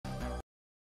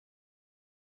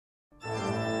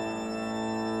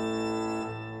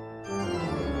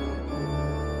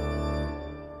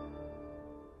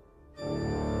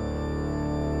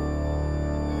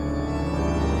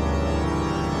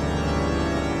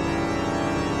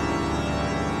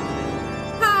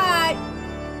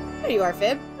you are,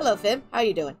 Fib. Hello, Fib. How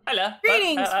you doing? Hello.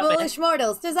 Greetings, foolish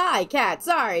mortals. 'Tis I, Cat.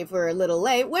 Sorry for a little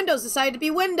late. Windows decided to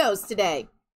be Windows today.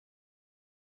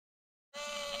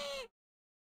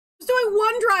 Just doing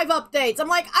OneDrive updates. I'm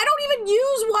like, I don't even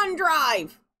use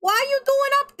OneDrive. Why are you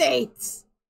doing updates?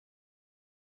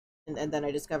 And then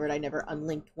I discovered I never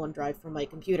unlinked OneDrive from my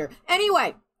computer.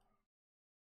 Anyway.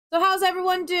 So how's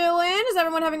everyone doing? Is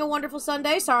everyone having a wonderful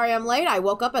Sunday? Sorry I'm late. I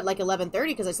woke up at like 11:30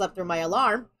 because I slept through my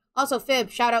alarm. Also, Fib,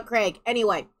 shout out Craig.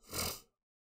 Anyway.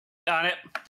 Darn it.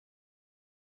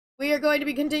 We are going to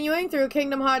be continuing through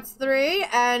Kingdom Hearts 3,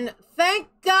 and thank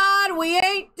God we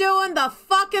ain't doing the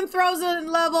fucking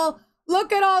Frozen level.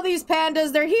 Look at all these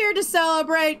pandas. They're here to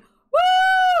celebrate.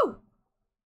 Woo!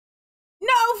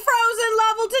 No Frozen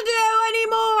level to do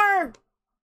anymore!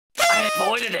 I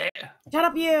avoided it. Shut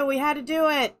up, you. We had to do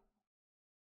it.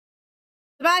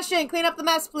 Sebastian, clean up the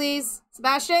mess, please.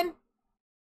 Sebastian?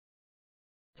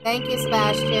 Thank you,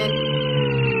 Sebastian.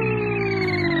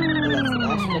 I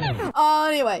love Sebastian.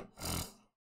 Anyway.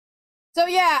 So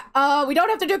yeah, we don't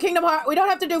have to do Kingdom Hearts. We don't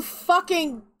have to do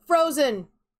fucking Frozen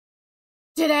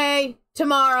today,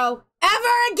 tomorrow,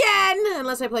 ever again!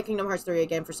 Unless I play Kingdom Hearts 3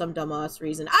 again for some dumbass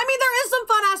reason. I mean, there is some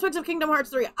fun aspects of Kingdom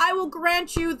Hearts 3. I will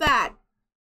grant you that.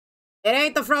 It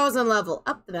ain't the Frozen level.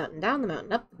 Up the mountain, down the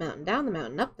mountain, up the mountain, down the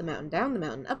mountain, up the mountain, down the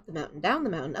mountain, up the mountain, down the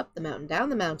mountain, up the mountain, down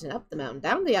the mountain, up the mountain,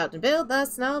 down the mountain, build the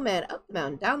snowman, up the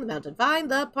mountain, down the mountain,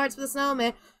 find the parts for the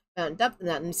snowman, mountain, up the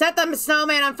mountain, set the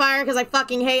snowman on fire because I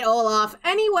fucking hate Olaf.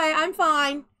 Anyway, I'm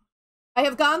fine. I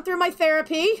have gone through my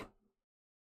therapy.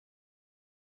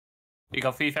 You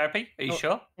got free therapy? Are you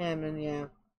sure? Yeah.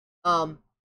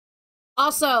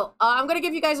 Also, I'm gonna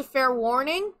give you guys a fair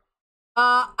warning.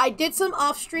 I did some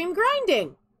off-stream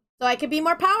grinding, so I could be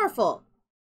more powerful.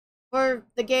 For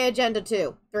the Gay Agenda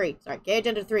 3. Sorry, Gay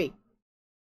Agenda 3.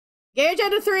 Gay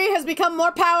Agenda 3 has become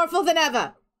more powerful than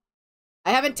ever.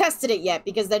 I haven't tested it yet,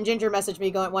 because then Ginger messaged me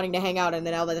wanting to hang out, and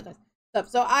then all that stuff.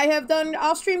 So I have done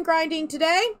off-stream grinding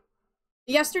today,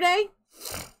 yesterday,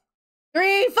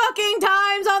 3 fucking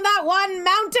times on that one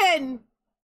mountain!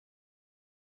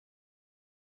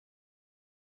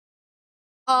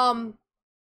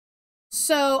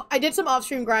 So, I did some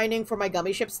off-stream grinding for my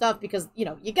gummy ship stuff because, you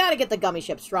know, you gotta get the gummy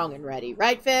ship strong and ready,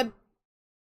 right, Fib?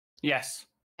 Yes.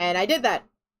 And I did that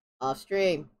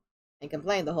off-stream and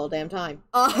complained the whole damn time.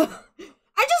 I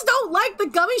just don't like the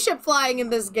gummy ship flying in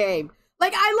this game.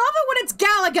 Like, I love it when it's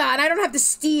Galaga and I don't have to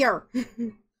steer.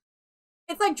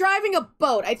 It's like driving a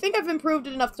boat. I think I've improved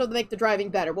it enough to make the driving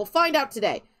better. We'll find out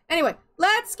today. Anyway,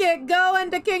 let's get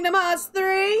going to Kingdom Hearts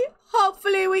 3.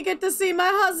 Hopefully we get to see my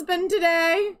husband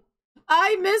today.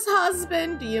 I miss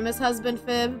husband. Do you miss husband,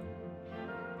 Fib?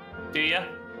 Do you?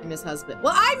 I miss husband.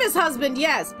 Well, I miss husband,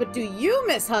 yes, but do you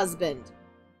miss husband?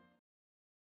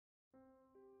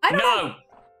 I don't know.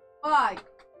 Why?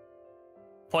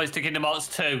 Points to Kingdom Hearts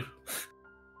 2. You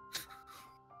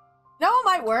know what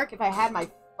might work if I had my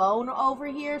phone over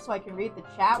here so I can read the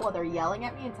chat while they're yelling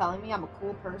at me and telling me I'm a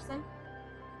cool person?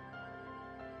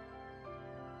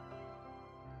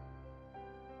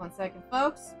 1 second,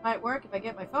 folks. Might work if I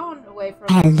get my phone away from...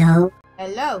 Hello.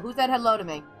 Hello. Who said hello to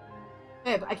me?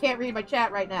 Fib, I can't read my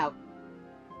chat right now.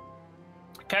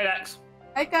 Codex.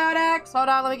 Hey, Codex. Hold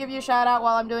on, let me give you a shout out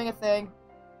while I'm doing a thing.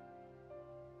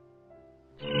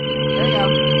 There we go.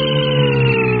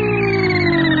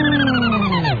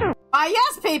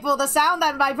 Yes, people, the sound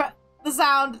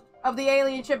of the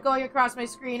alien ship going across my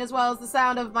screen, as well as the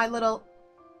sound of my little...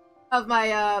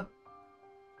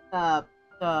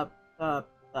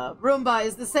 Roomba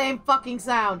is the same fucking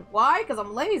sound. Why? Because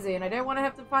I'm lazy and I didn't want to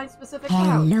have to find specific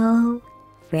sounds. Hello,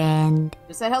 friend.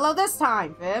 You said hello this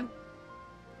time, Fib.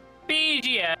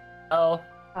 BGL. Oh.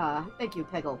 Thank you,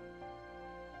 Peggle.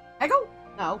 Peggle?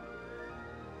 No.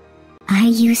 Are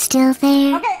you still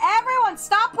there? Okay, everyone,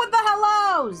 stop with the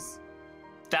hellos!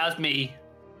 That was me.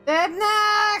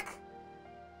 Fibnack!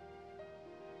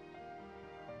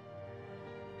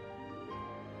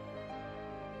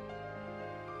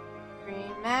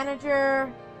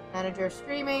 Manager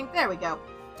streaming. There we go.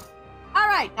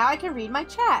 Alright, now I can read my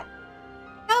chat.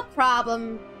 No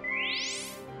problem.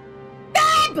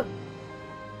 Fib!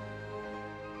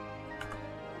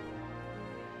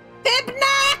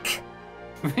 Fibnack!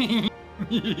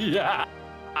 Yeah.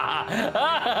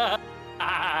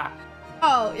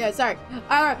 Oh, yeah, sorry.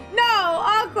 No,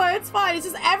 Aqua, it's fine. It's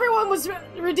just everyone was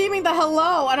redeeming the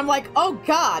hello, and I'm like, oh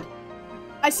god.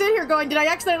 I sit here going, did I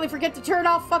accidentally forget to turn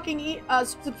off fucking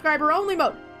subscriber only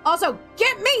mode? Also,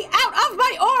 get me out of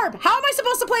my orb! How am I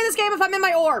supposed to play this game if I'm in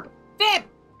my orb? Fib!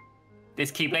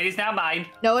 This keyblade is now mine.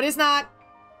 No, it is not.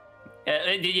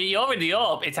 You're in the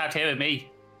orb. It's out here with me.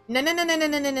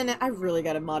 No. I really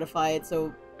gotta modify it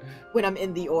so when I'm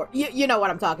in the orb. You know what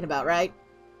I'm talking about, right?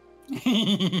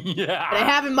 Yeah. But I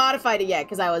haven't modified it yet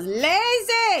because I was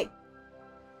lazy.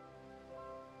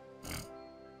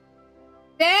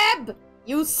 Deb,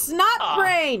 you snot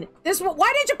brain.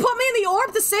 Why didn't you put me in the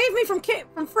orb to save me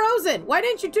from Frozen? Why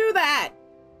didn't you do that?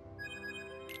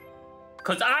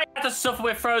 Because I had to suffer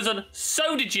with Frozen,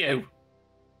 so did you.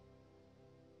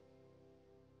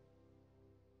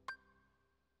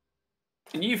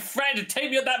 And you threatened to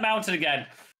take me up that mountain again.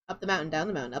 Up the mountain, down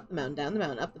the mountain, up the mountain, down the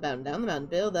mountain, up the mountain, down the mountain.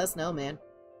 Build a snowman.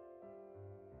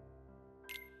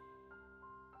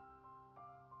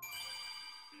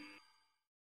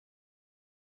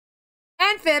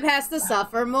 And Fib has to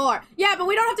suffer more. Yeah, but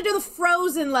we don't have to do the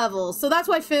Frozen levels, so that's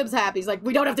why Fib's happy. He's like,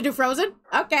 we don't have to do Frozen?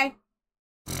 Okay.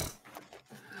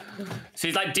 So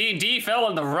he's like, D&D fell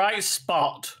on the right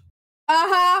spot.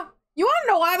 Uh-huh. You want to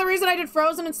know why the reason I did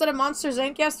Frozen instead of Monsters,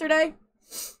 Inc. yesterday?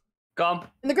 Go on.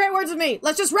 In the great words of me,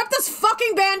 let's just rip this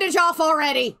fucking bandage off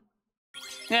already!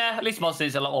 Yeah, at least Monsters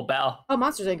is a little better. Oh,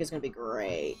 Monsters, Inc. is gonna be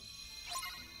great.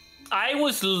 I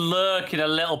was lurking a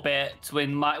little bit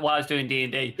while I was doing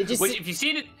D&D. Did you see? If you've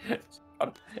seen it,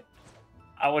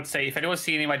 I would say if anyone's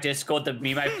seen in my Discord the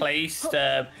meme I placed,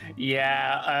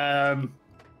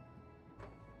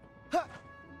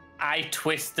 I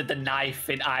twisted the knife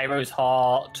in Iroh's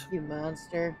heart. You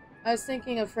monster. I was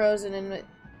thinking of Frozen in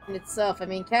itself. I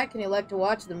mean, Cat can elect to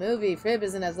watch the movie. Fib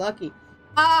isn't as lucky.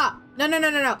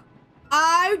 No.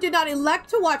 I did not elect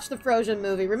to watch the Frozen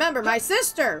movie. Remember, my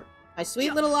sister, my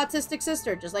sweet little autistic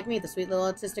sister, just like me, the sweet little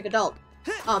autistic adult,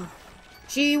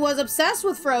 she was obsessed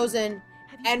with Frozen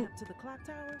and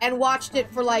watched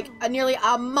it for like nearly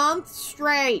a month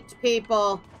straight,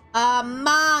 people. A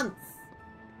month.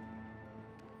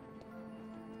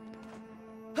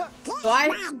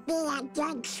 So be a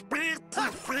good spot to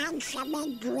find some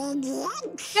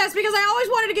ingredients. Yes, because I always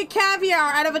wanted to get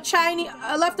caviar out of a Chinese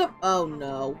leftover. Oh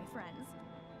no.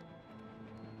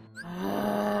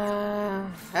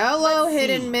 Hello,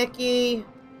 Hidden Mickey.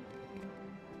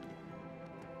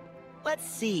 Let's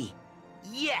see.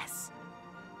 Yes.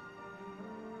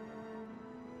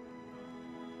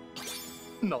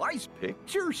 Nice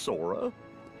picture, Sora.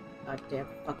 Goddamn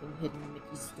fucking Hidden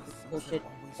Mickey's stupid bullshit.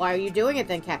 Why are you doing it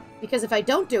then, Cat? Because if I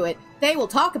don't do it, they will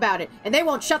talk about it, and they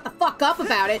won't shut the fuck up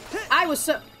about it. I was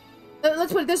so...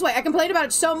 let's put it this way. I complained about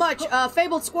it so much.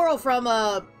 Fabled Squirrel from,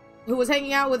 who was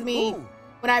hanging out with me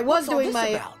when I was doing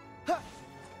my...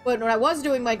 When I was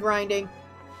doing my grinding,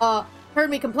 heard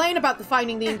me complain about the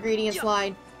finding the ingredients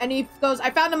line, and he goes, I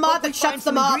found a mod that shuts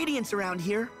them up. Ingredients around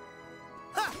here.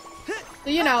 So,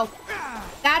 you know,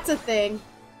 that's a thing.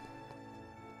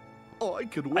 I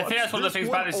think that's one of the things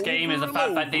about this game is the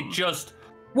fact that they just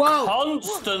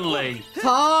constantly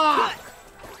talk.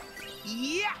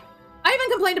 Yeah. I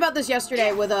even complained about this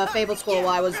yesterday with Fabled Squirrel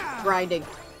while I was grinding.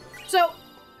 So,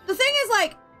 the thing is,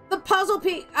 like, the puzzle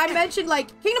piece... I mentioned, like,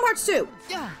 Kingdom Hearts 2.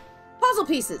 Puzzle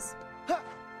pieces.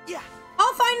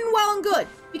 All fine and well and good.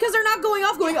 Because they're not going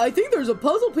off going, I think there's a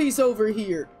puzzle piece over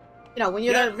here. You know, when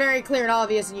they're very clear and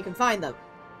obvious and you can find them.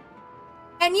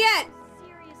 And yet,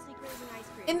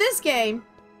 in this game,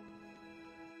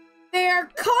 they're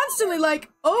constantly like,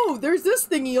 oh, there's this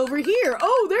thingy over here.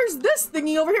 Oh, there's this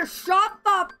thingy over here. Shut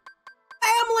the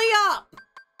family up.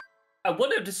 I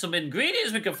wonder if there's some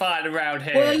ingredients we can find around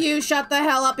here. Will you shut the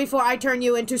hell up before I turn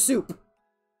you into soup?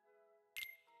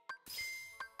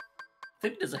 I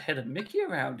think there's a hidden Mickey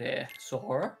around here,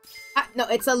 Sora. No,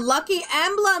 it's a lucky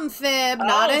emblem, Fib,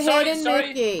 not a hidden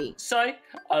Mickey. Sorry,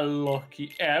 a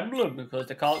lucky emblem, because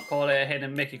they can't call it a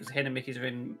hidden Mickey, because hidden Mickeys are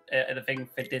in a thing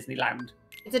for Disneyland.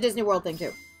 It's a Disney World thing,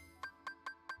 too.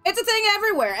 It's a thing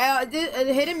everywhere.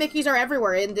 Hidden Mickeys are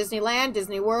everywhere. In Disneyland,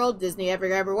 Disney World, Disney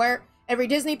everywhere. Every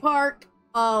Disney park.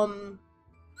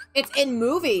 It's in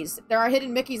movies. There are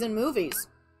hidden Mickeys in movies.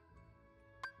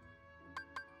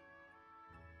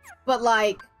 But,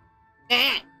 like,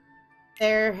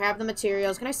 there, have the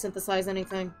materials. Can I synthesize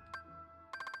anything?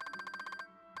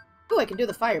 Ooh, I can do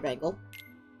the fire bangle.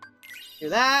 Do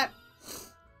that.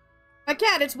 My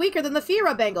cat, it's weaker than the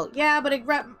Fira bangle. Yeah, but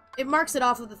it marks it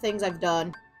off of the things I've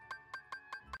done.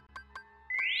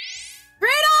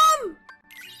 Freedom!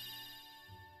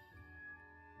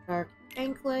 Dark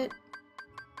anklet.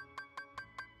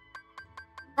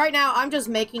 Right now, I'm just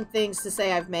making things to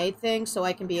say I've made things so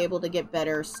I can be able to get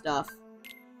better stuff.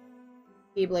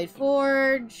 Keyblade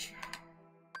Forge.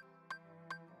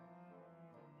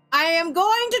 I am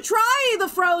going to try the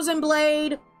Frozen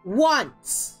Blade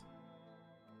once.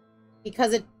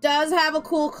 Because it does have a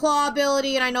cool claw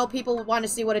ability, and I know people would want to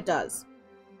see what it does.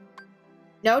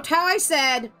 Note how I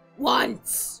said,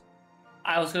 once.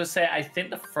 I was going to say, I think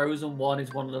the frozen one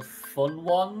is one of the fun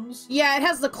ones. Yeah, it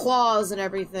has the claws and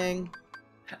everything.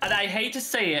 And I hate to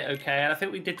say it, okay, and I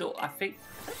think we did, I think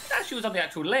it actually was on the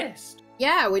actual list.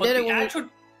 Yeah, we But did it the when actual,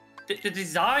 the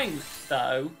design,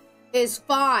 though... is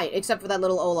fine, except for that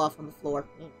little Olaf on the floor.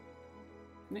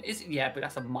 Yeah, but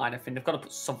that's a minor thing. They've got to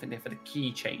put something there for the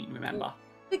keychain, remember?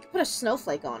 They could put a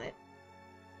snowflake on it.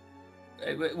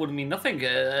 It wouldn't mean nothing.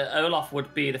 Olaf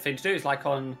would be the thing to do. It's like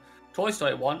on Toy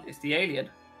Story 1, it's the alien.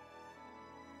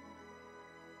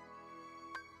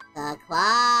 The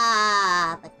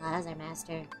claw. The claw is our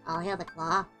master. All hail the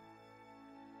claw.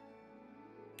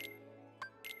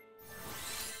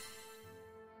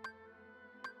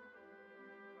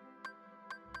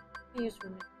 Use for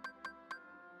me.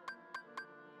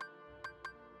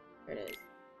 There it is.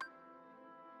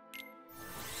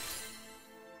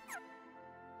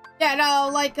 Yeah, no,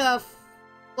 like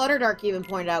Flutterdark even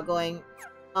pointed out, going,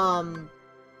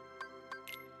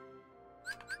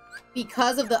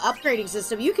 because of the upgrading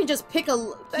system, you can just pick a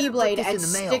Keyblade and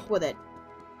stick with it.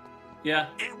 Yeah.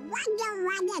 I wonder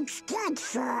what it's good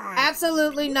for.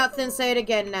 Absolutely nothing. Say it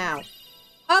again now.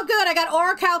 Oh, good. I got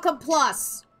Orichalcum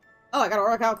Plus. Oh, I got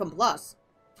Orichalcum Plus.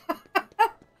 Okay,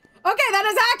 that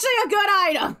is actually a good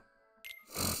item.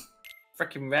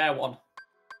 Freaking rare one.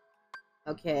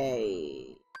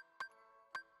 Okay.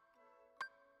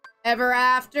 Ever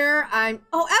After, Oh,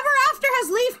 Ever After has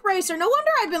Leaf Bracer. No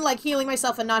wonder I've been, like, healing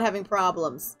myself and not having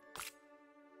problems.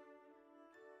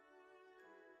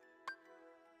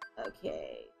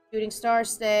 Okay. Shooting Star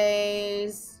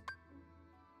stays.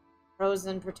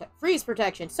 Freeze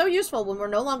Protection. So useful when we're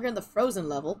no longer in the frozen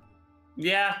level.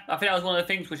 Yeah, I think that was one of the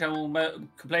things which I will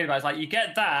complain about. It's like, you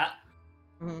get that,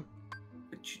 Mm-hmm.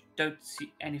 but you don't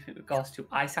see anything with regards to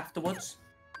ice afterwards.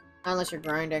 Unless you're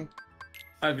grinding.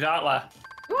 Exactly.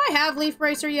 Do I have Leaf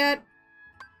Bracer yet?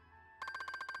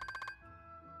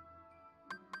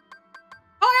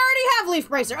 Oh, I already have Leaf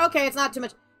Bracer. Okay, it's not too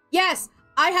much. Yes,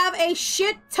 I have a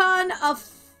shit ton of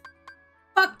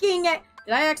fucking...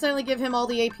 Did I accidentally give him all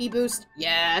the AP boost?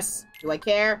 Yes. Do I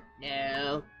care?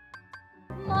 No.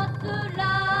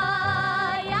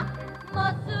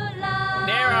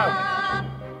 Nero!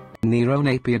 Nero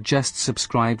Napier just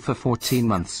subscribed for 14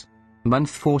 months.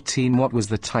 Month 14. What was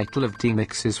the title of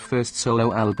D-Mix's first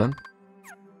solo album?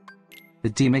 The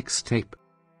D-Mix tape.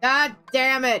 God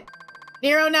damn it.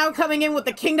 Nero now coming in with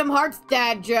the Kingdom Hearts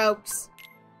dad jokes.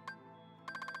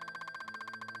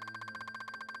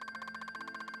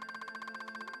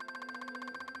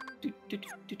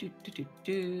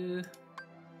 Do.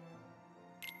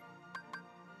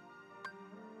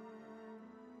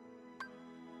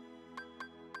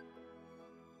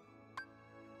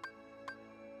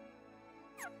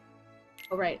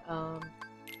 Oh, right,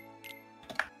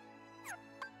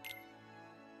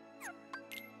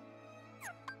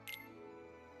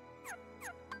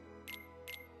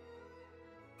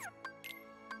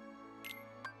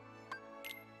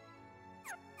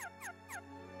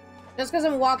 Just because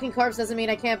I'm walking corpse doesn't mean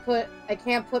I can't put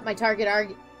my target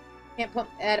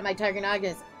add my target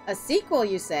argument. A sequel,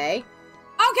 you say?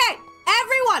 Okay,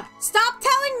 everyone, stop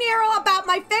telling Nero about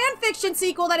my fanfiction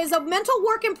sequel that is a mental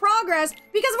work in progress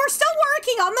because we're still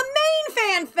working on the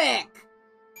main fanfic.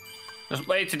 Just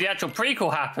wait till the actual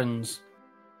prequel happens.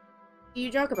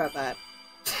 You joke about that.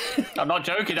 I'm not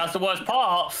joking, that's the worst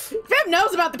part. Fib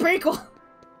knows about the prequel.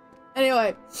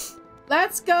 Anyway,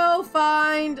 let's go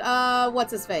find,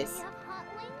 what's his face?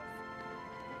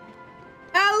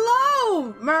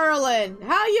 Hello, Merlin.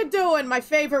 How you doing, my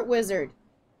favorite wizard?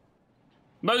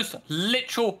 Most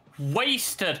literal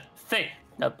wasted thing.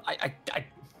 No, I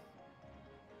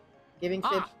Giving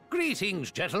Fib.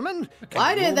 Greetings, gentlemen.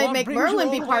 Why did they make Merlin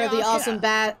be part of the awesome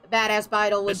badass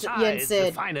battle with Yin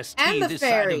Sid and the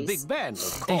fairies? Big Ben,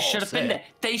 They should have been there.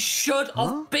 They should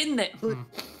have been there. But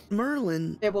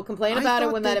Merlin... They will complain I about it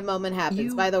thought when that that moment happens.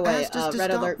 you By the way, asked us to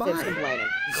Red stop Alert Fib's by. complaining.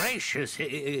 Gracious,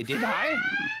 did I?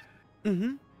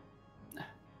 Mm-hmm.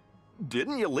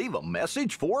 Didn't you leave a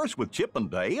message for us with Chip and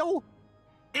Dale?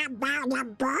 About a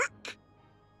book?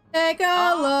 Take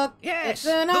a look. yes, It's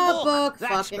in the a book. book.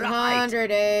 That's Fucking right.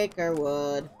 100-acre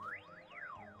wood.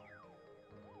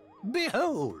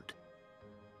 Behold.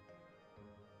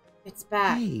 It's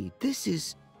back. Hey, this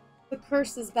is... The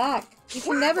curse is back. You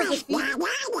can never defeat. Not at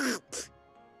it.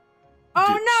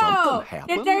 Oh Did no! something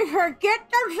happen? Did they forget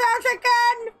themselves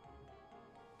again?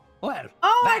 Well,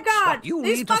 Oh my that's god! what you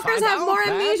These need to fuckers find have out, more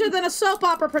man. amnesia than a soap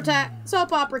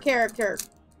opera character.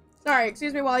 Sorry,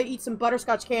 excuse me while I eat some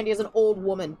butterscotch candy as an old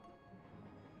woman.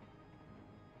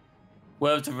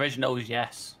 World's originals,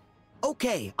 yes.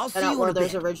 Okay, I'll see They're not you in a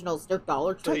Werther's bit. originals. They're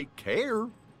Dollar Tree. Take care.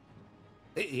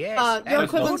 Yes. Your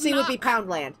equivalency would be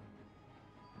Poundland.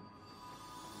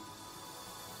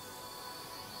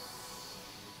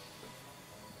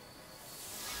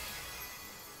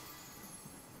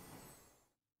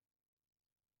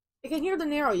 You can hear the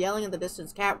Nero yelling in the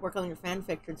distance. Cat, work on your fan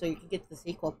fiction so you can get to the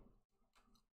sequel.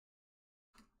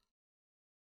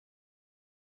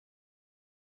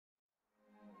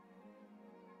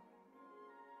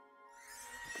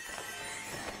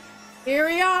 Here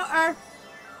we are.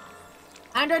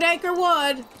 100-acre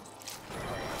wood.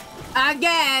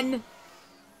 Again.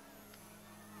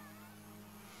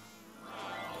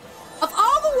 Of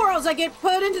all the worlds I get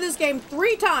put into this game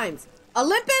 3 times.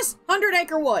 Olympus,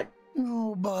 100-acre wood.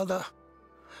 No bother.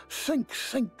 Sink,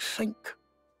 sink, sink.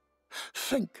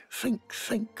 Sink, sink,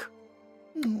 sink.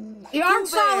 The art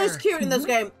style is cute in this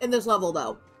game, in this level,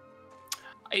 though.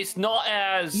 It's not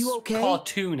as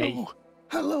cartoony. Oh,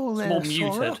 hello there, it's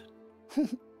more muted.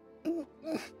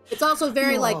 It's also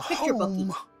very, like, picture booky.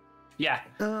 Yeah.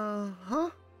 Uh-huh.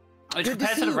 Which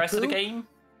compared to the rest of the game.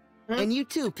 And you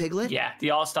too, Piglet. Yeah,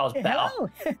 the art style's better.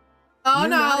 Oh You're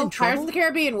not no, in Pirates trouble? of the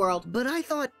Caribbean world. But I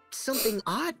thought something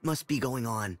odd must be going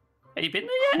on. Have you been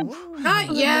there yet?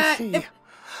 Not yet. If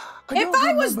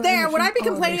I was there, would I be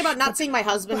complaining about not seeing my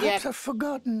husband yet? I've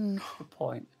forgotten. Good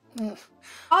point.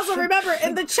 Also, remember,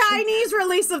 in the Chinese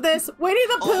release of this, Winnie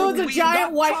the Pooh is a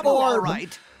giant white orb.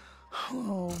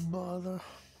 Oh, bother.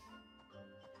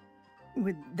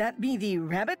 Would that be the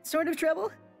rabbit sort of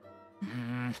trouble?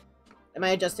 Am I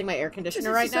adjusting my air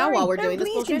conditioner right now while we're doing this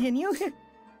please bullshit? Continue.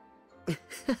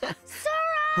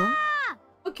 Sora!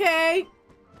 Okay.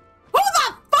 Who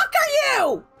the fuck are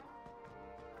you?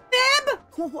 Fib?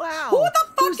 Wow. Who the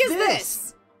fuck Who's is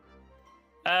this?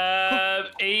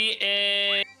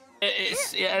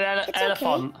 It's an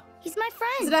elephant. He's my Is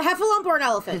friend. it a heffalump or an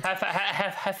elephant?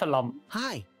 Heffalump.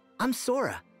 Hi, I'm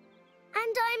Sora.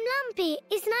 And I'm Lumpy.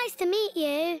 It's nice to meet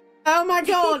you. Oh my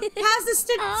god. Has the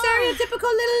stereotypical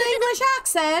little English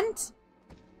accent.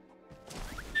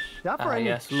 Suffering.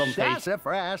 Yes, Lumpy.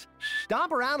 Sassafras.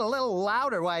 Stomp around a little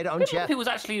louder, why don't you? Lumpy was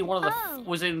actually one of the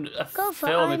was in a Go for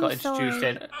film that got I'm introduced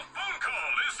sorry. in. A phone call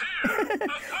is here.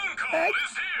 A phone call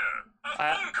is here. A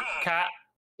phone call. Cat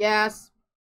Yes.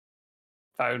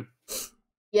 phone.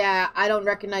 Yeah, I don't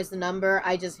recognize the number.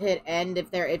 I just hit end if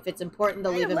it's important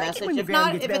to leave a like it message. when the If ground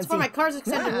not, gets if it's for bouncy. my car's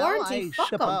extended warranty,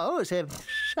 fuck 'em. suppose if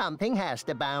something has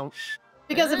to bounce.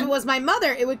 Because if it was my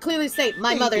mother, it would clearly say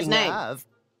my mother's Speaking name. of,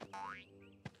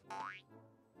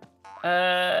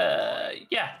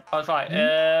 Yeah, I was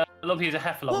right. Lumpy is a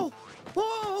heffalump.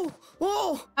 Whoa!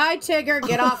 Whoa! Hi, Tigger,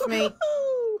 get off me.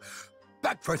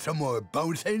 Back for some more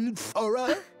bouncing,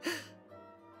 Sora?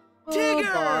 Oh,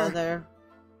 bother.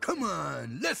 Come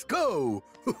on, let's go.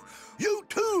 You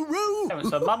too, Roo.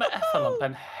 So Mama Heffalump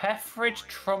and Heffridge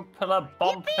Trumpeter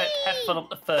Bompet Heffalump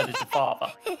the Third is the father.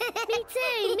 Me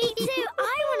too. Me too.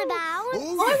 I want to bounce.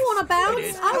 I want to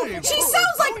bounce. She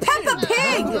sounds like Peppa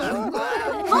Pig.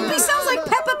 Lumpy sounds like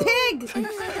Peppa Pig.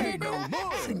 Say no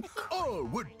more. All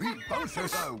would-be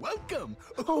bouncers are welcome.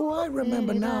 oh, I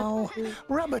remember now.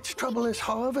 Rabbit's trouble is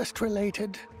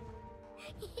harvest-related.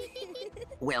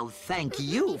 Well, thank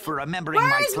you for remembering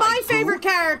my Where's plight, my favorite Pooh.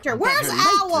 character? Where's Better late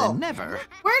Owl? than never.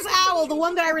 Where's Owl? The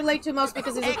one that I relate to most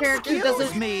because he's a character who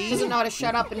doesn't know how to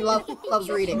shut up and loves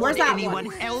reading. Where's that Anyone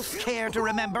one? else care to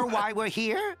remember why we're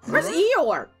here? Where's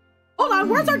Eeyore? Hold on,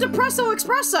 where's our Depresso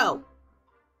Espresso?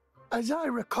 As I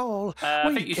recall, I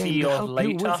we think you see came to yours help you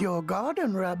later. with your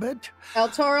garden, Rabbit. El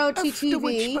Toro After which,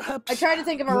 TTV. perhaps, I tried to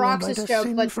think of a you'll Roxas invite us joke,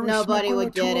 in but for a nobody snuggle or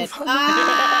would two get of it. honey.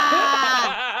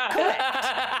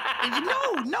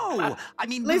 No. I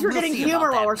mean, At least we're we'll getting see humor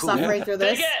about while we're that, Pooh. suffering through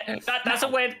this. That's a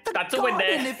win. That's a win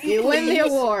there. You win the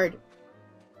award.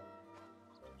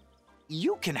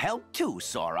 You can help too,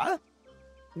 Sora.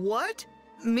 What?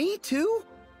 Me too?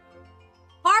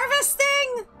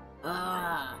 Harvesting?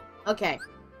 Okay.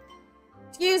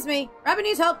 Excuse me. Rabbit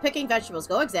needs help picking vegetables.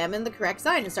 Go examine the correct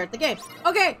sign and start the game.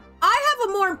 Okay, I have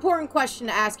a more important question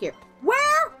to ask here.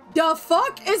 Where the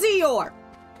fuck is Eeyore?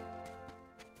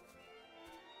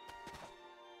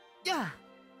 Yeah.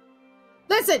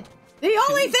 Listen, the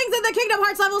only things in the Kingdom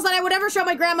Hearts levels that I would ever show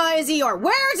my grandma is Eeyore.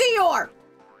 Where's Eeyore?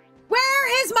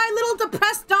 Where is my little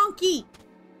depressed donkey?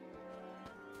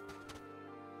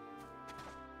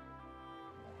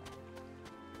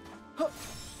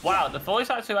 Wow, the voice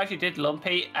actor who actually did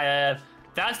Lumpy,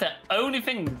 that's the only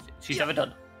thing she's ever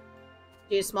done.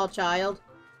 She's a small child.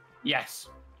 Yes.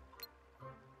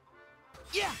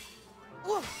 Yeah.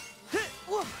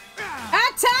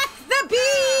 Attack the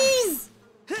bees!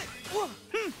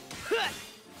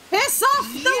 Piss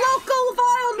off the local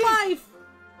wildlife!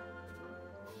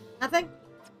 Nothing?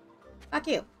 Fuck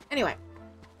you. Anyway.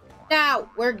 Now,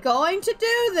 we're going to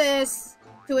do this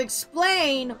to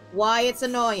explain why it's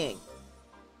annoying.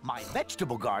 My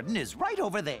vegetable garden is right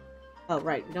over there. Oh,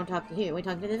 right. We don't talk to you. We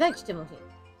talk to the vegetable here.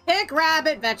 Pick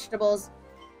rabbit vegetables.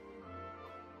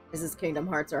 This is Kingdom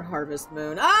Hearts or Harvest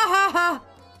Moon. Ah ha ha!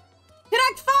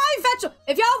 Connect 5 vegetables.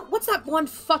 If y'all, what's that one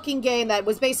fucking game that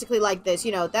was basically like this?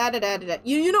 You know, da-da-da-da-da.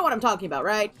 You know what I'm talking about,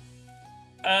 right?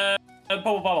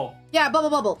 Bubble Bubble. Yeah, Bubble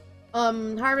Bubble.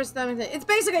 Harvest them. It's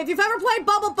basically, if you've ever played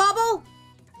Bubble Bubble.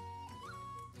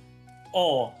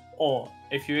 Or,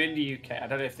 if you're in the UK, I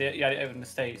don't know if they're over in the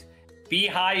States,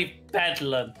 Beehive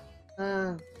Bedlam.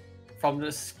 From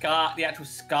the actual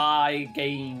Sky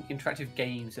game, interactive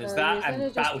games. There's that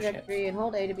and Battleship. And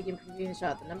hold A to begin previewing the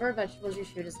shot. The number of vegetables you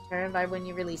shoot is determined by when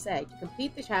you release A. To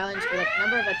complete the challenge, select the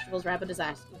number of vegetables Rabbit is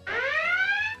asking.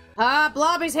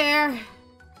 Blobby's here.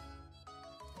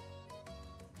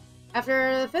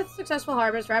 After the 5th successful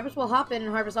harvest, rabbits will hop in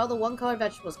and harvest all the one-color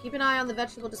vegetables. Keep an eye on the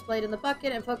vegetable displayed in the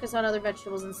bucket and focus on other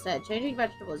vegetables instead. Changing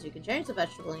vegetables. You can change the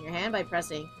vegetable in your hand by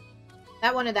pressing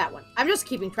that one and that one. I'm just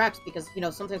keeping tracks because, you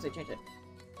know, sometimes I change it.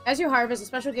 As you harvest, a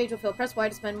special gauge will fill. Press Y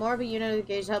to spend more of a unit of the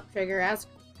gauge to help trigger. Ask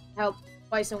help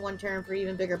twice in one turn for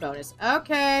even bigger bonus.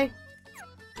 Okay.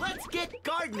 Let's get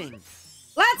gardening.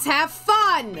 Let's have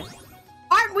fun!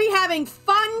 Aren't we having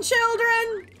fun,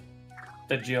 children?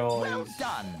 The joys. Well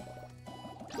done.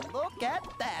 Look at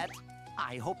that.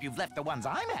 I hope you've left the ones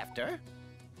I'm after.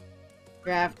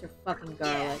 You're after fucking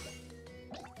garlic.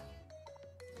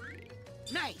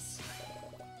 Nice.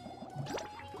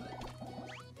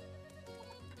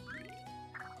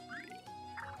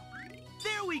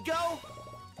 There we go.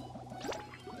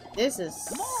 This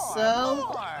is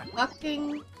More.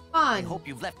 fucking I fun. hope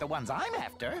you've left the ones I'm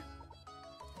after.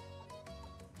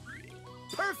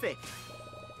 Perfect.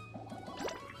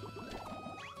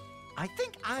 I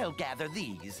think I'll gather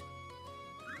these.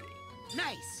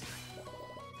 Nice.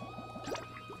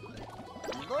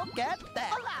 Look at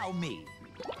that. Allow me.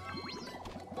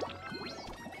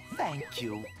 Thank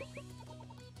you.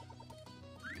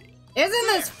 Isn't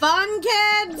this fun,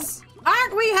 kids?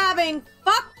 Aren't we having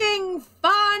fucking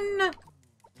fun?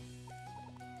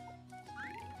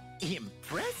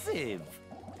 Impressive.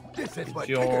 This is what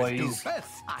Joys. Tiggers do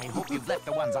best. I hope you've left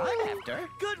the ones I'm after.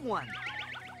 Good one.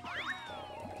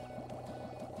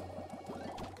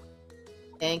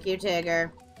 Thank you,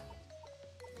 Tigger.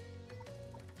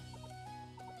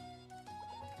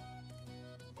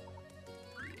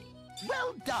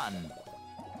 Well done.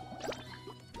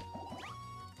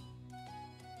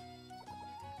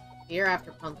 You're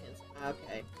after pumpkins.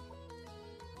 Okay.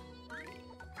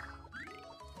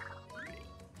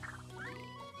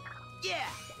 Yeah.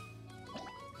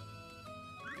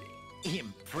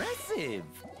 Impressive.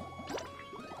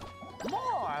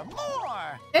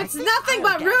 More. It's nothing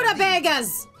but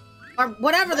rutabagas! Or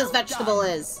whatever this vegetable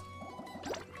is.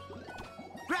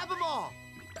 Grab them all.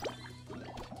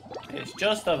 It's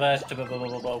just a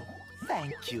vegetable.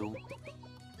 Thank you.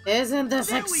 Isn't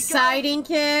this exciting,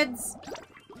 kids?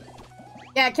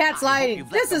 Yeah, cat's lighting.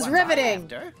 This is riveting.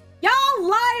 Y'all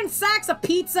lying sacks of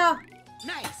pizza.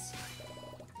 Nice.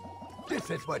 This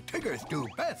is what Tiggers do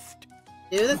best.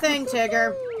 Do the thing,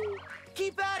 Tigger.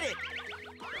 Keep at it.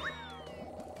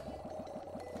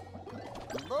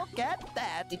 Look at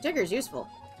that. See, Tigger's useful.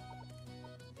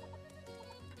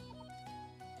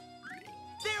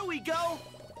 There we go.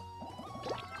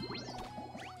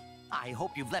 I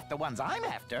hope you've left the ones I'm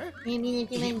after.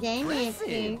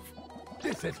 Impressive.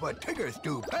 This is what Tiggers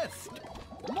do best.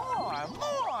 More.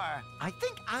 I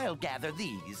think I'll gather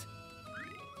these.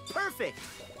 Perfect.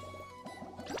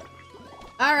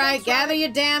 All right, gather your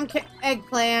damn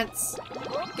eggplants.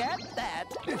 Look at that.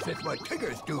 This is what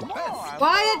Tiggers do best.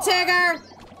 Quiet, Tigger.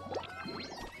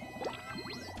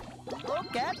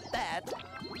 Look at that.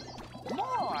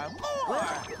 More.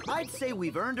 Well, I'd say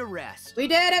we've earned a rest. We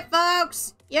did it,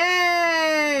 folks.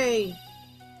 Yay.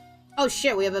 Oh,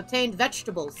 shit, we have obtained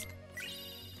vegetables.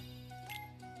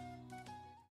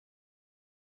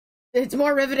 It's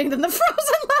more riveting than the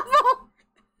Frozen level.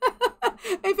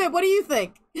 Hey, Fib, what do you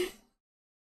think?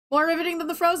 More riveting than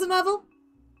the Frozen level?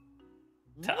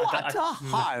 What a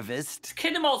harvest!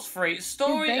 Kingdom Hearts 3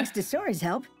 story. Thanks to Sora's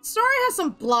help. Story has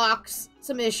some blocks,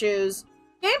 some issues.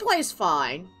 Gameplay's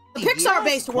fine. The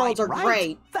Pixar-based worlds are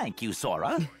great. Thank you,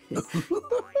 Sora.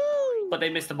 But they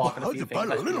missed the mark on a few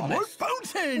things. A little more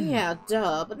bouncing. Yeah,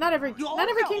 duh. But not every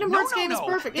Kingdom Hearts game is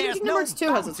perfect. Even Kingdom Hearts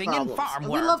 2 has its problems. And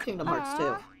we love Kingdom Hearts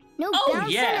 2. No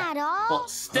bouncing at all. But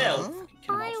still,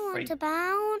 I want to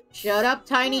bounce. Shut up,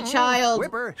 tiny child.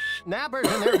 Whipper, snappers,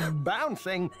 and they're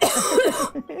bouncing.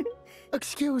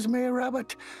 Excuse me,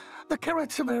 Rabbit. The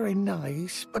carrots are very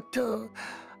nice, but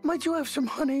Might you have some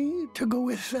honey to go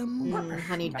with them?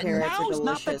 Honeyed carrots are Now's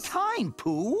delicious. not the time,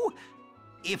 Pooh.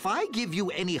 If I give you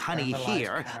any honey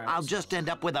here, I'll just end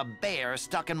up with a bear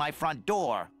stuck in my front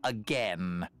door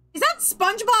again. Is that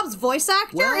SpongeBob's voice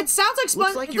actor? Well, it sounds like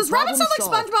looks like your Does Rabbit sound like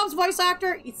problem SpongeBob's voice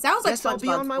actor? It sounds like Guess I'll be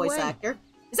on SpongeBob's my voice way. actor.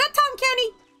 Is that Tom Kenny?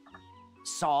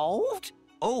 Solved?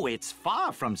 Oh, it's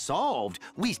far from solved.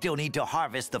 We still need to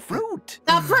harvest the fruit.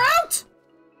 The fruit?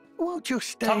 Won't you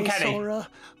stay, Tom Kenny. Sora?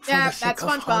 For Yeah, the sake that's of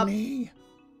SpongeBob.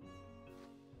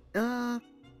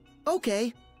 honey?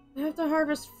 Okay. We have to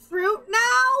harvest fruit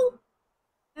now?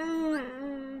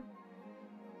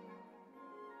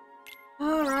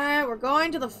 Alright, we're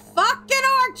going to the fucking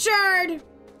orchard!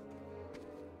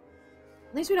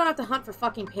 At least we don't have to hunt for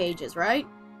fucking pages, right?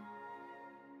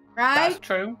 Right? That's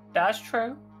true. That's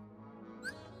true.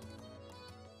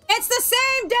 It's the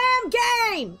same damn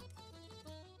game!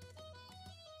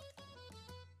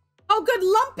 Oh, good,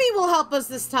 Lumpy will help us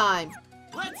this time.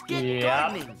 Let's get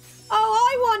gardening. Oh,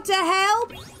 I want to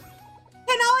help!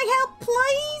 Can I help,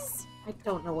 please? I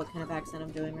don't know what kind of accent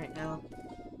I'm doing right now.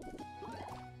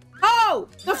 Oh!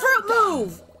 The fruit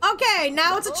move! Okay,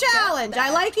 now it's a challenge. I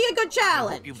like you a good I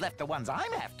challenge. hope you've left the ones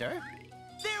I'm after.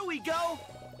 There we go.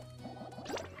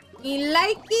 Me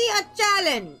likey a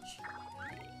challenge.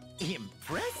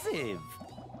 Impressive.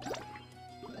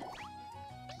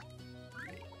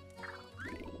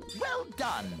 Well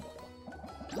done.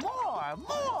 More,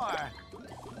 more.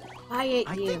 I ate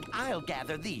I you. think I'll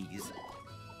gather these.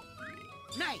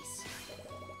 Nice.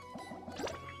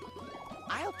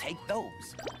 I'll take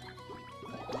those.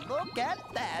 Look at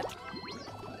that.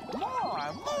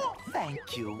 More, more.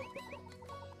 Thank you.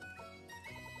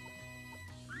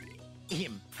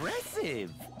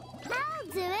 Impressive. I'll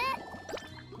do it.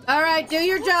 All right, do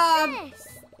your job. This.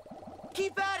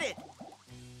 Keep at it.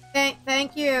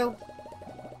 Thank you.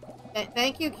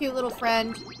 Thank you, cute little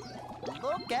friend.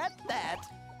 Look at that.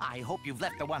 I hope you've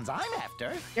left the ones I'm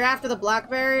after. You're after the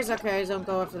blackberries? Okay, don't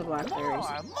go after the blackberries.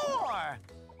 More, more.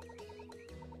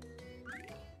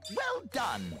 Well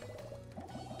done.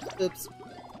 Oops.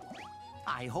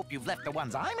 I hope you've left the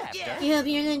ones I'm after. You hope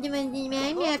you're going to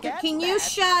man Look after. at Can you that.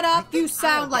 shut I up? You think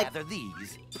sound I'll like... gather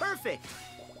these. Perfect.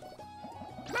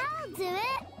 I'll do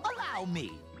it. Allow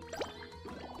me.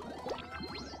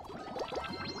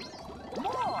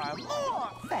 More, more.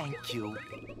 Thank you.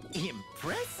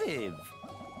 Impressive.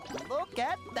 Look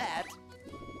at that.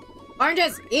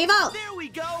 Oranges, evil! There we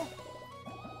go.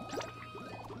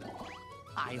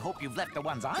 I hope you've left the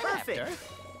ones I'm Perfect. after.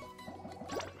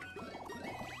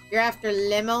 You're after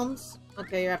lemons?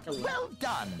 Okay, you're after lemons. Well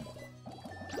done.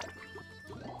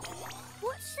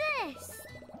 What's this?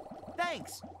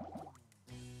 Thanks.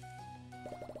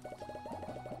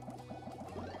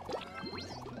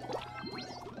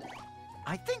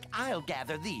 I think I'll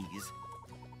gather these.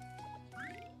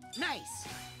 Nice.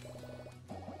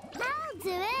 I'll do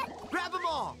it. Grab them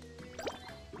all.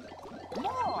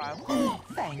 More, more.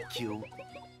 Thank you.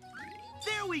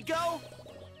 There we go.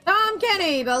 Tom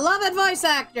Kenny, beloved voice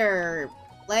actor,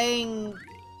 playing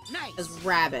Nice. as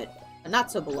Rabbit, a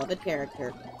not-so-beloved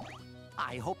character.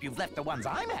 I hope you've left the ones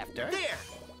I'm after. There.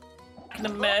 In the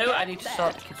moo, I need to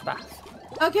sort the kids' bath.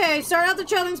 Okay, start out the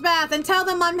children's bath and tell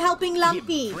them I'm helping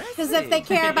Lumpy, because if they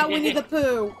care about Winnie the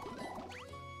Pooh.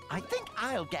 I think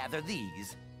I'll gather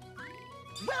these.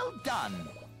 Well done.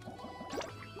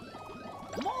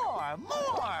 More,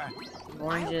 more.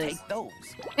 Oranges. I'll take those.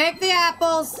 Take the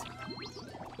apples.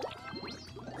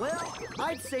 Well,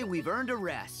 I'd say we've earned a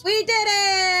rest. We did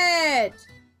it!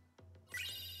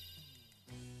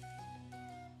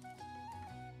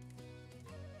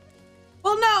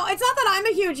 Well, no, it's not that I'm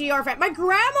a huge Eeyore fan. My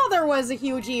grandmother was a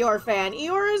huge Eeyore fan.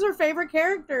 Eeyore is her favorite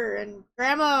character, and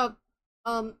Grandma,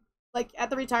 like, at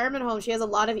the retirement home, she has a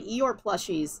lot of Eeyore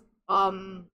plushies.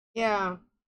 Yeah.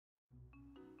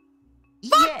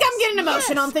 Fuck, Yes, I'm getting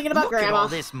emotional. I'm thinking about Look at Grandma. all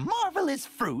this marvelous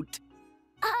fruit.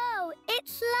 Oh,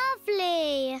 it's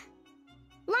lovely.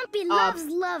 Lumpy loves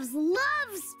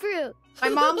fruit. My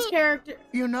mom's character...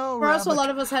 You know, For us, a Rabbit, lot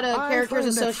of us had I characters find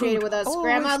that associated fruit with us. always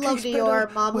Grandma loved tastes Eeyore,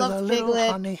 better Mom with a loved little Piglet,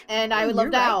 honey. and I You're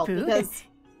loved right, Al, Pooh. because...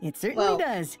 It certainly well,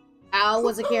 does. Al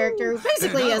was a character who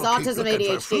basically has And I'll keep autism, looking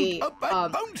for ADHD, fruit up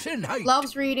at Bouncing Height.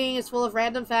 loves reading, is full of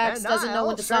random facts, And doesn't know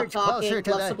when I'll to stop search talking, closer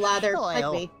to loves the to blather, like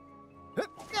soil. me.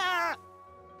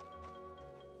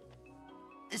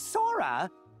 Sora,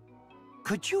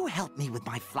 could you help me with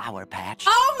my flower patch?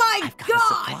 Oh my I've got god!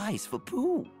 a surprise for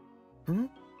Pooh. Hmm?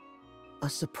 A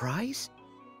surprise?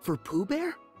 For Pooh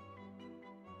Bear?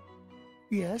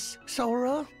 Yes,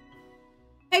 Sora?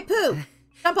 Hey, Pooh!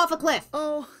 Jump off a cliff!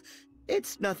 Oh,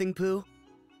 it's nothing, Pooh.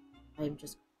 I'm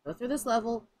just go through this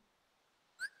level.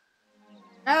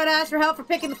 I would ask for help for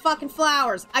picking the fucking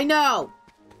flowers. I know.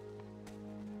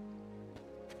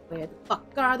 Where the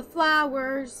fuck are the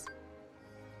flowers?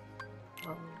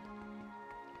 Oh.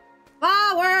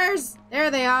 Flowers! There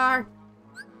they are.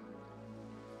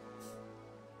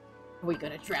 Are we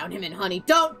gonna drown him in honey?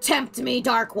 Don't tempt me,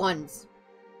 Dark Ones!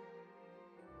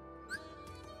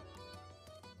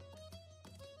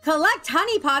 Collect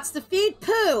honey pots to feed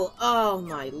Pooh! Oh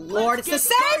my lord, it's the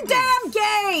same damn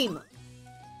game!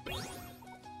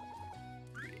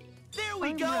 There we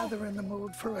I'm go. rather in the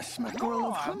mood for a smackerel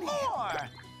of honey. More!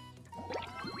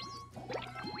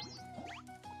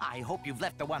 I hope you've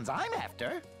left the ones I'm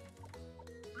after.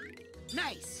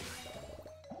 Nice.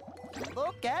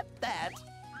 Look at that.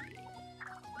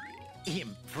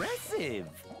 Impressive.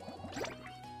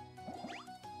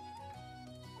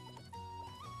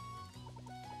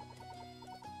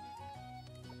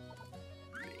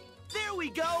 There we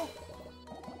go.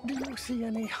 Do you see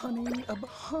any honey?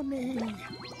 Honey.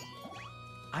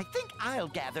 I think I'll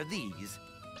gather these.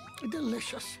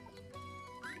 Delicious.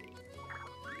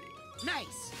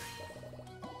 Nice.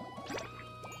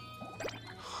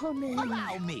 Honey.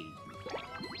 Allow me.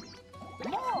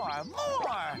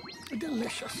 More.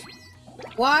 Delicious.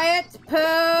 Quiet, Pooh!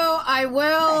 I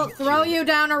will throw you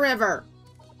down a river.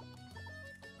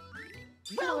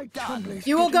 Well done.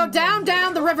 You will go down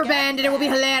the river bend and it will be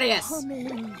hilarious. Honey.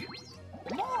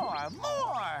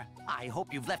 More. I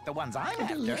hope you've left the ones I'm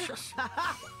after. Delicious.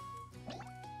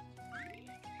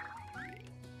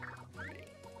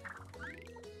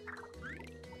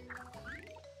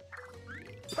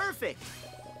 Perfect.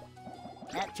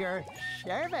 At your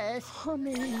service.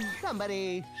 Honey.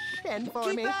 Somebody send for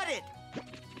Keep me. at it.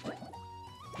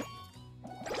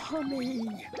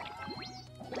 Honey.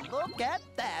 Look at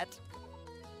that.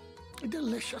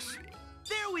 Delicious.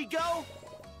 There we go.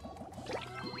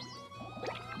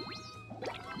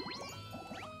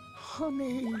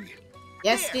 Honey.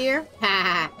 Yes, dear?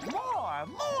 Ha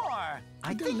More.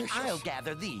 I Delicious. think I'll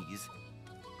gather these.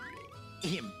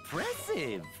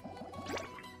 Impressive.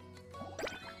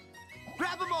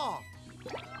 Grab them all.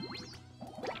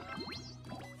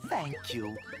 Thank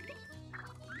you.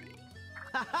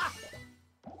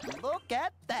 Look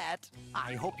at that.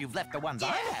 I hope you've left the ones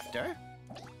I'm after.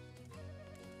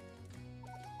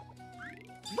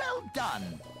 Well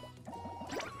done.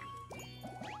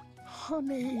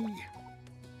 Honey.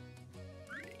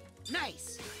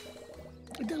 Nice.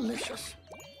 Delicious.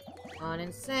 Gone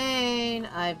insane.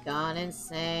 I've gone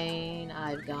insane.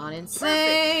 I've gone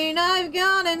insane. I've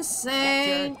gone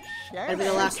insane. That'll be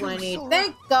the last one I need.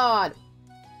 Thank God.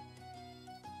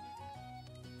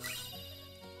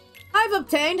 I've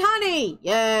obtained honey.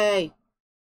 Yay.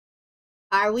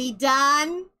 Are we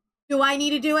done? Do I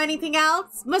need to do anything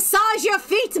else? Massage your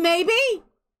feet, maybe?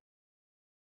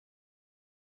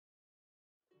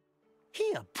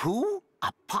 Here, Pooh,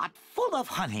 a pot full of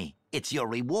honey. It's your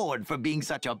reward for being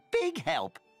such a big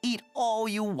help. Eat all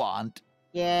you want.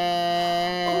 Oh,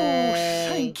 Yay.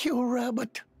 thank you,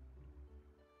 Rabbit.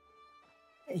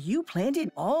 You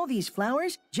planted all these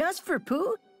flowers just for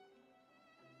Pooh?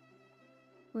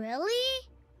 Really?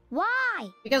 Why?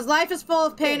 Because life is full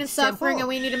of pain and It's suffering, simple, and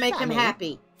we need to make them honey.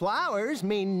 happy. Flowers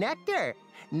mean nectar.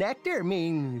 Nectar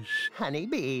means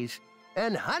honeybees.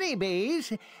 And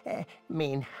honeybees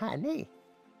mean honey.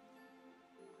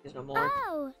 There's no more.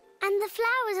 Oh, and the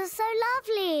flowers are so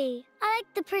lovely. I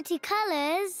like the pretty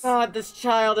colors. God, this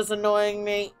child is annoying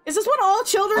me. Is this what all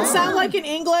children sound like in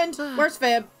England? Where's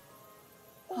Fib?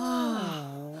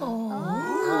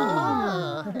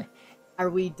 Are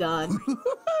we done?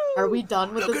 Are we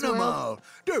done with Look this at them world? all.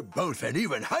 They're both and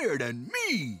even higher than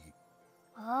me.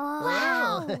 Oh.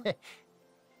 Wow. The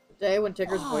day when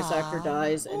Tigger's voice actor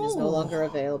dies and is no longer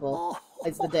available.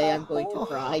 It's the day I'm going to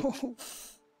cry.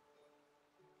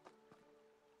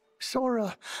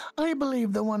 Sora, I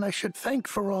believe the one I should thank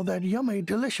for all that yummy,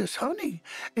 delicious honey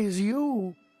is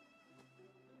you.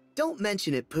 Don't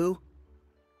mention it, Pooh.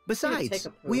 Besides, take a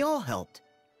poo. we all helped.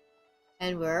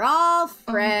 And we're all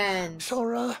friends.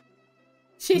 Sora,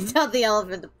 She told the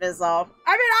elephant to piss off.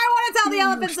 I mean, I want to tell the You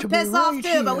elephants used to to be piss off right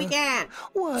too, but we here. can't.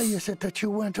 why is it that you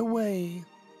went away?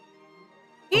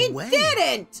 He Away?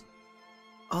 didn't!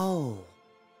 Oh,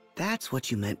 that's what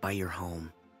you meant by your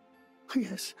home.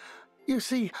 Yes. You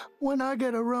see, when I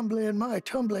get a rumbly in my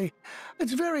tumbly,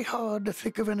 it's very hard to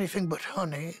think of anything but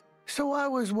honey. So I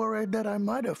was worried that I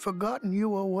might have forgotten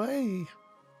you away.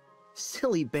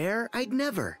 Silly bear, I'd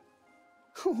never.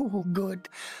 Oh, good.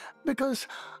 Because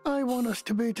I want us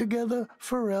to be together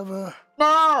forever.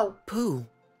 No! Pooh,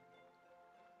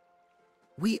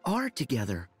 we are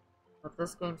together. But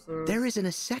this game series, There isn't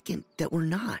a second that we're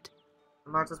not.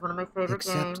 Kingdom Hearts is one of my favorite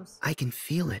Except games. I can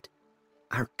feel it.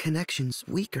 Our connection's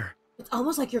weaker. It's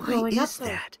almost like you're Why growing up is there.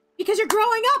 that? Because you're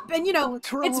growing up, and you know,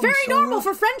 What's wrong, it's very Sora? normal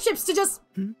for friendships to just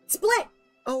split.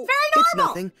 Oh, Very it's normal.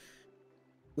 nothing.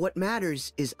 What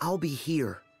matters is I'll be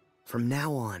here from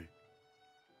now on.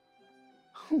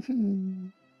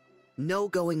 No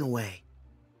going away.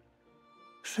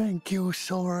 Thank you,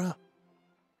 Sora.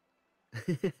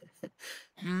 It's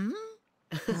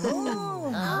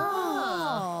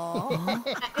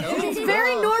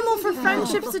very normal for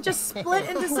friendships to just split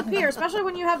and disappear, especially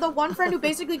when you have the one friend who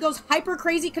basically goes hyper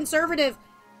crazy conservative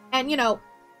and, you know,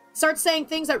 starts saying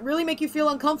things that really make you feel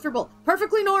uncomfortable.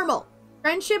 Perfectly normal.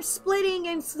 Friendships splitting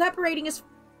and separating is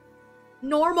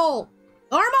normal.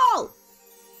 Normal!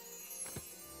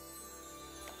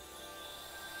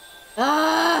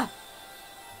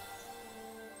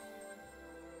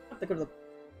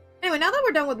 Anyway, now that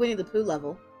we're done with Winnie the Pooh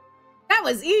level, that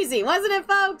was easy, wasn't it,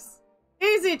 folks?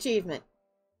 Easy achievement.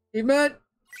 Achievement.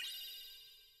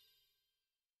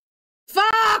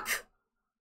 Fuck!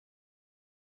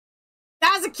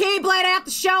 That was a Keyblade I have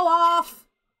to show off.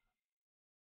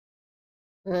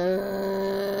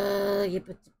 You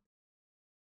put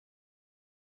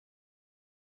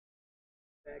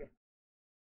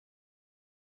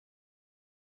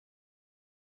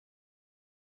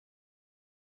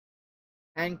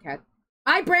and cat.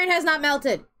 My brain has not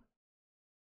melted.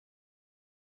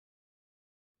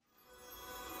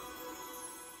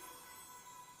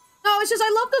 No, it's just I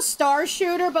love the Star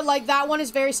Shooter, but like that one is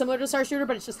very similar to Star Shooter,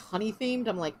 but it's just honey themed.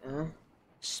 I'm like,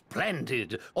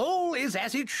 Splendid. All is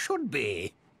as it should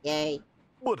be. Yay.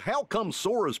 But how come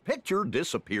Sora's picture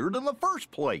disappeared in the first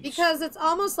place? Because it's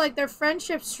almost like their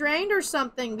friendship strained or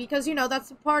something. Because, you know, that's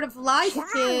a part of life,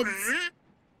 kids.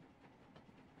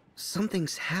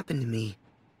 Something's happened to me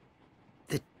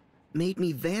that made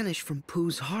me vanish from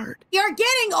Pooh's heart. You're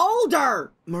getting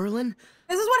older! Merlin?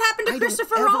 This is what happened to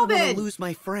Christopher I don't Robin! ever want to lose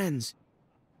my friends.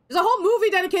 There's a whole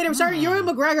movie dedicated starring Ewan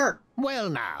McGregor. Well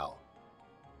now.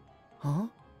 Huh?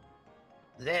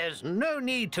 There's no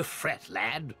need to fret,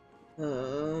 lad.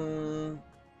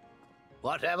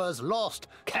 Whatever's lost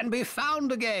can be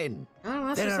found again.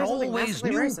 Oh, there are always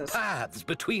new paths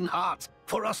between hearts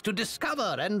for us to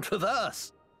discover and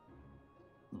traverse.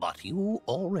 But you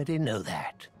already know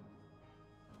that.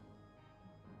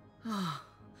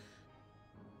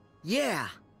 Yeah.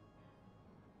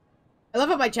 I love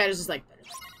how my chat is just like,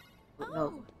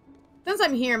 no. Since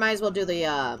I'm here, might as well do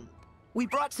the, We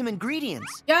brought some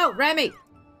ingredients. Yo, Remy!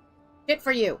 Shit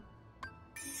for you.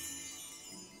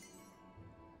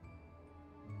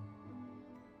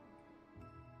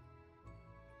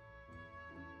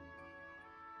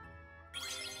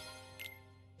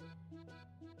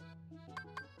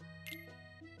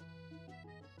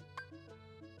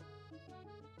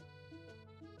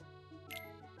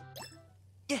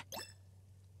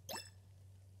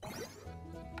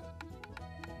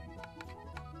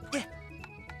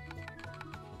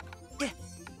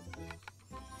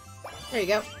 There you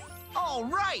go. All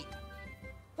right.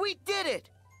 We did it.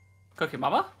 Cooking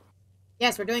Mama?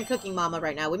 Yes, we're doing Cooking Mama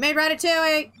right now. We made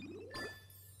Ratatouille!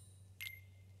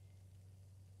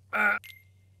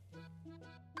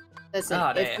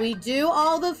 Listen, if we do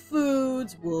all the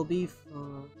foods, we'll be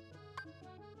fine.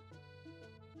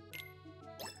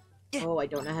 Oh, I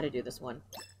don't know how to do this one.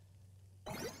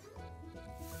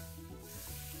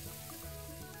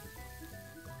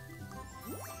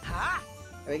 Ha!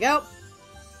 There we go.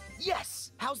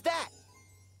 Yes. How's that?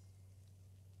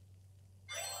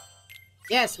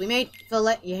 Yes, we made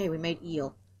fillet. Yay, we made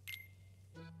eel.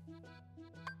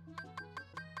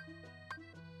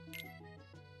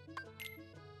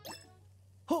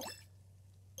 Oh.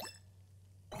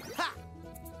 Ha!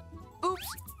 Oops.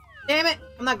 Damn it!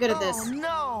 I'm not good at this. Oh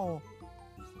no.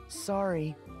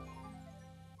 Sorry.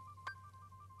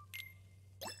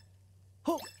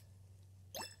 Oh.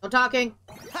 No talking.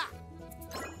 Ha!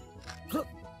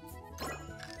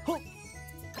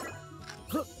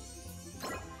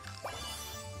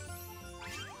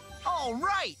 All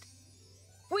right.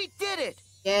 We did it.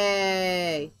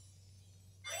 Yay.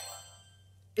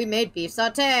 We made beef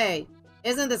sauté.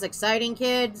 Isn't this exciting,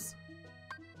 kids?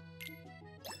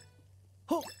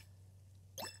 Oh.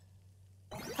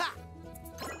 Ha!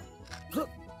 Oh.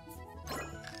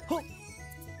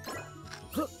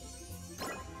 Oh.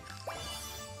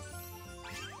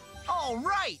 All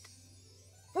right.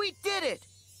 We did it.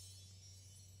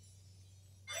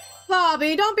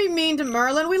 Bobby, don't be mean to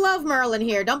Merlin. We love Merlin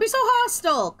here. Don't be so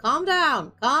hostile. Calm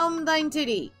down. Calm thine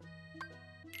titty.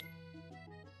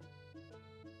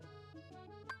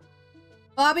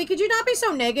 Bobby, could you not be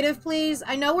so negative, please?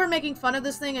 I know we're making fun of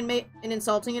this thing and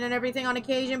insulting it and everything on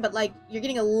occasion, but, like, you're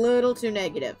getting a little too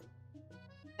negative.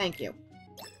 Thank you.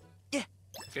 Yeah.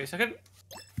 Okay, a second.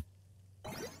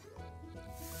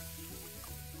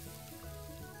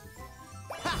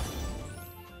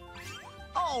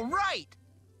 All right!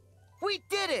 We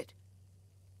did it!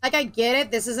 Like, I get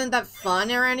it, this isn't that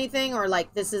fun or anything, or,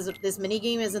 like, this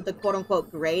minigame isn't the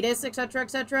quote-unquote greatest,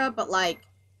 etc., but, like,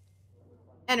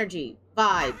 energy,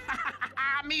 vibe.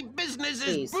 Me business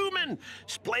Please. is booming!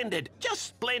 Splendid, just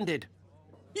splendid.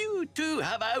 You two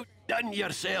have outdone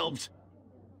yourselves.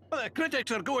 The critics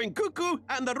are going cuckoo,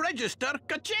 and the register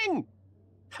ka-ching!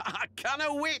 I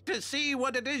cannot wait to see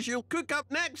what it is you'll cook up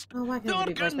next. Oh, why can't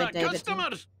it be voiced Dorkin by the David,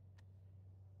 customers!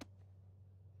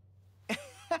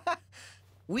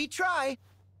 We try.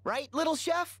 Right, little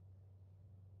chef?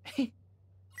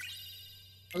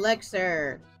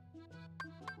 Elixir.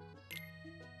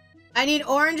 I need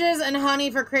oranges and honey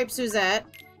for crepe Suzette.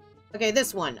 Okay,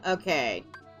 this one. Okay.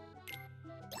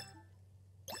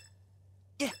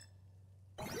 Yeah.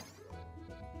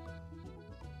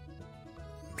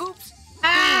 Oops.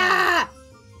 Ah!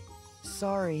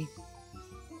 Sorry.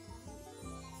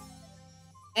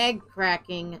 Egg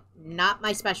cracking, not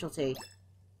my specialty.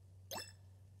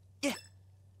 Yeah.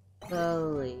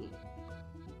 Slowly.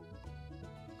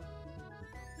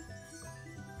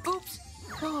 Oops.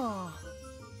 Oh.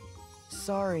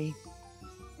 Sorry.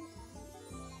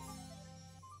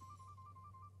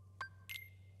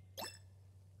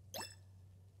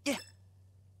 Yeah.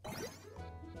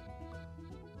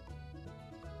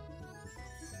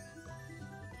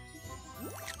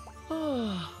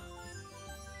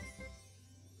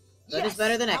 Good is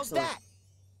better than How's excellent. that?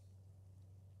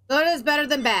 Good is better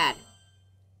than bad.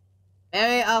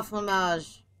 Very au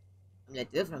fromage.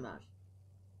 Omelette de fromage.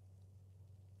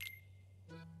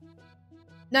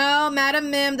 No,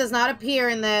 Madame Mim does not appear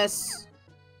in this.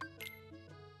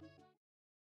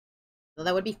 So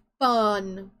that would be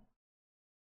fun.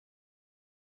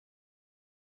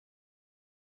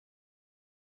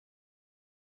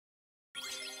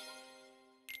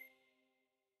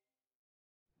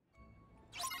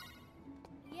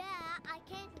 Yeah, I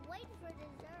can't wait for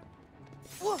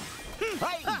dessert.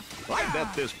 Hey, I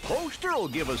bet this poster will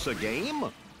give us a game.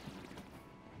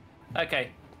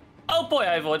 Okay. Oh boy,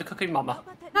 I avoided Cooking Mama.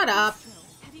 Shut up.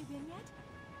 Have you been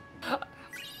yet?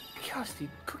 Curiosity,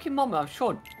 Cooking Mama, I'm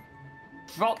sure,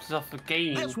 dropped us off the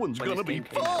game. This one's when gonna this be game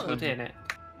came out, fun. didn't it?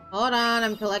 Hold on,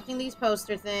 I'm collecting these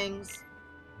poster things.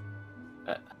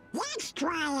 Let's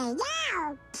try it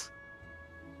out.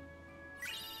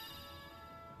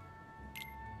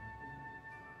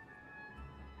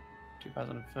 Uh,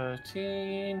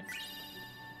 2013.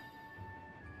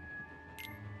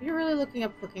 You're really looking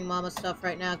up Cooking Mama stuff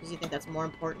right now because you think that's more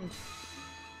important?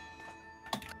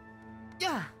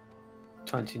 Yeah.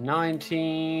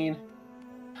 2019.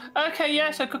 Okay, yeah,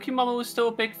 so Cooking Mama was still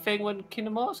a big thing when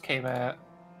Kingdom Hearts came out.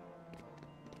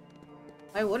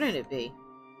 Why wouldn't it be?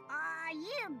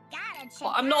 You gotta check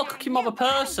Well, I'm not a out our Cooking Mama new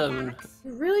pie person. box.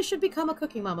 You really should become a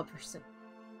Cooking Mama person.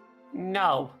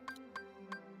 No.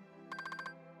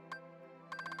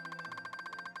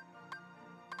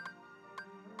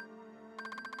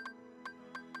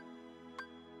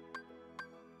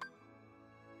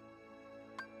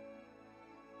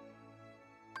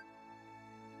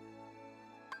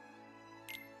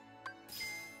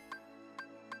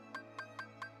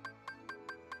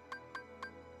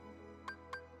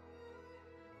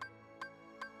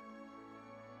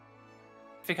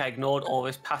 I think I ignored all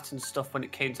this pattern stuff when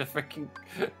it came to freaking.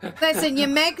 Listen, you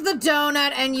make the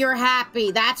donut and you're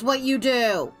happy. That's what you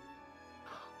do.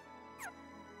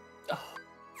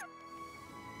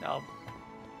 No.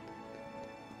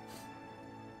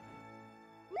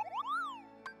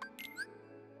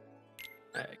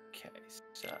 Okay,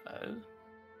 so.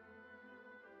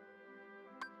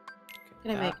 What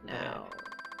can I make now?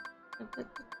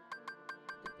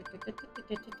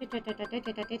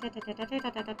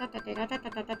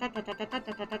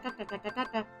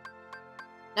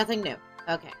 Nothing new.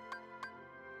 Okay.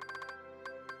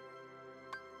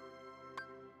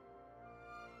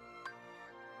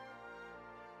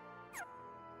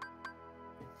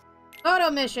 Photo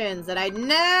missions that I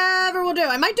never will do.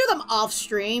 I might do them off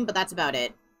stream, but that's about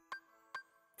it.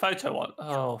 Photo one.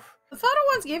 Oh. The photo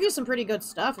ones give you some pretty good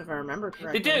stuff, if I remember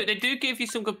correctly. They do give you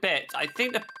some good bits. I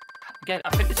think the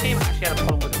team actually had a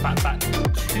problem with the fact that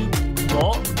too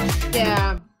much.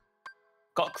 Yeah.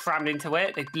 Got crammed into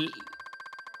it.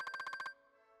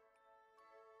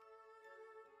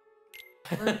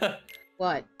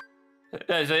 What?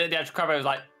 No, so the actual camera was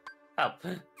like, oh.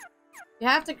 You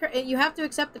have to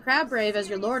accept the Crab Brave as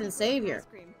your lord and savior.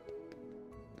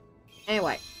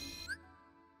 Anyway.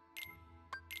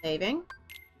 Saving.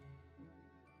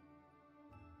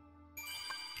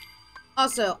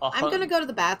 Also, I'm gonna go to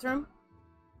the bathroom.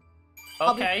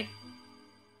 Okay.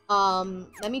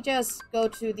 Let me just go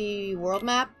to the world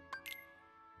map.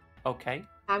 Okay.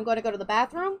 I'm going to go to the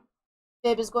bathroom.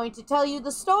 Fib is going to tell you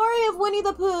the story of Winnie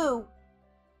the Pooh.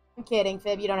 I'm kidding,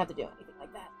 Fib. You don't have to do anything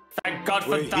like that. Thank God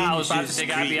for that. I was about to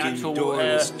dig out the actual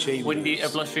windy,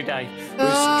 blustery day.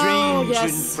 Oh,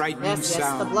 yes.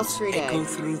 Yes, the blustery day. Echo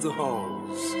through the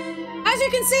halls. As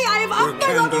you can see, I have upped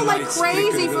my level like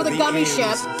crazy for the gummy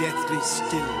ship.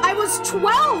 I was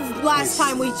 12 last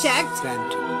time we checked.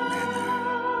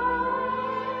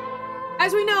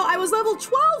 As we know, I was level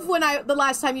 12 when the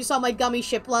last time you saw my gummy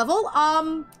ship level.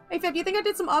 Hey Fib, you think I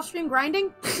did some off-stream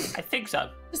grinding? I think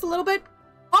so. Just a little bit.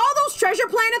 All those treasure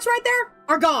planets right there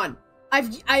are gone.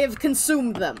 I have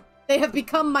consumed them. They have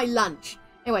become my lunch.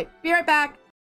 Anyway, be right back.